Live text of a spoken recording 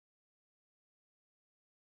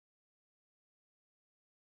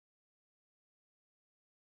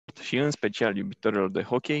și în special iubitorilor de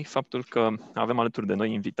hockey faptul că avem alături de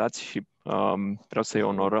noi invitați și vreau să-i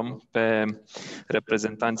onorăm pe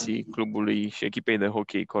reprezentanții clubului și echipei de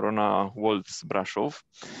hockey Corona Wolves Brașov,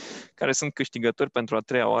 care sunt câștigători pentru a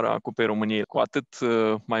treia oară a Cupei României. Cu atât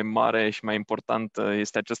mai mare și mai importantă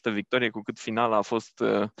este această victorie, cu cât finala a fost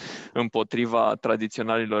împotriva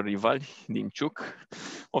tradiționalilor rivali din Ciuc.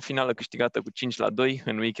 O finală câștigată cu 5-2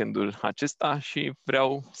 în weekendul acesta și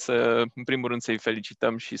vreau să, în primul rând, să-i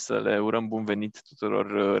felicităm și să le urăm bun venit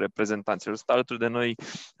tuturor reprezentanților. Sunt alături de noi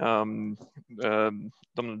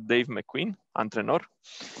domnul Dave McQueen, antrenor,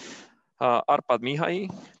 Arpad Mihai,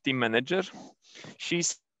 team manager, și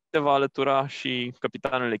se va alătura și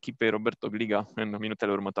capitanul echipei Roberto Gliga în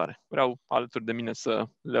minutele următoare. Vreau alături de mine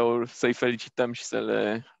să-i felicităm și să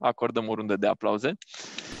le acordăm o rundă de aplauze.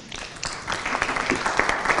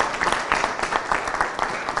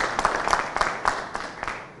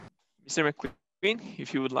 Mr. McQueen,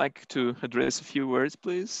 if you would like to address a few words,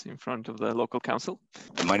 please, in front of the local council.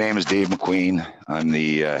 My name is Dave McQueen. I'm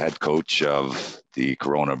the head coach of the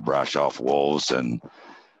Corona Brașov Wolves, and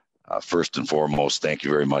first and foremost, thank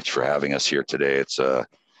you very much for having us here today. It's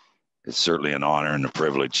certainly an honor and a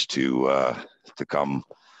privilege to come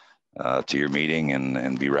to your meeting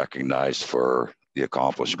and be recognized for the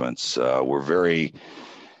accomplishments. We're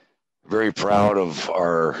very proud of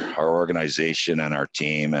our organization and our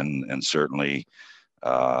team, and certainly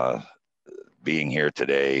being here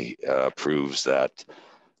today proves that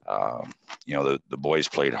the boys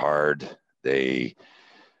played hard. They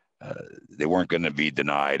weren't going to be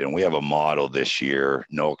denied, and we have a motto this year: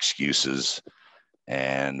 no excuses.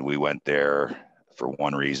 And we went there for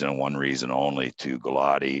one reason only, to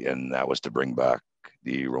Galati, and that was to bring back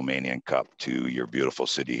the Romanian Cup to your beautiful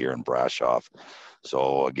city here in Brașov.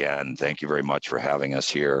 So again, thank you very much for having us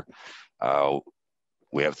here.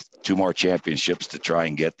 We have 2 more championships to try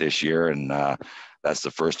and get this year, and that's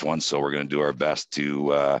the first one. So we're going to do our best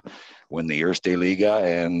to win the Erste Liga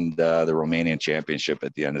and the Romanian Championship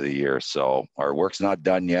at the end of the year. So our work's not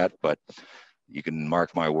done yet, but you can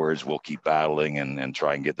mark my words, we'll keep battling and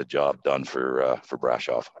try and get the job done for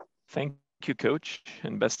Brașov. Thank you, Coach,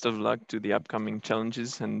 and best of luck to the upcoming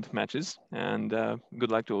challenges and matches, and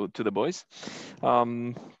good luck to the boys.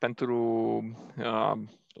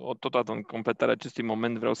 Tot în completarea acestui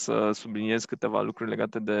moment vreau să subliniez câteva lucruri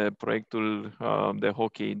legate de proiectul de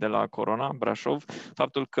hockey de la Corona Brașov.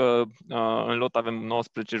 Faptul că în lot avem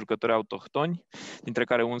 19 jucători autohtoni, dintre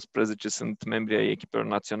care 11 sunt membri ai echipelor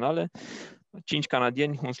naționale, 5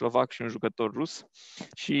 canadieni, un slovac și un jucător rus,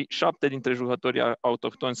 și 7 dintre jucătorii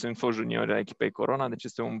autohtoni sunt foști juniori ai echipei Corona, deci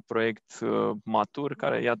este un proiect matur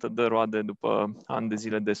care, iată, dă roade după ani de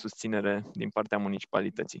zile de susținere din partea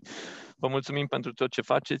municipalității. Vă mulțumim pentru tot ce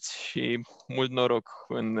faceți și mult noroc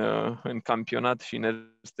în campionat și în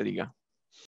Erste Liga.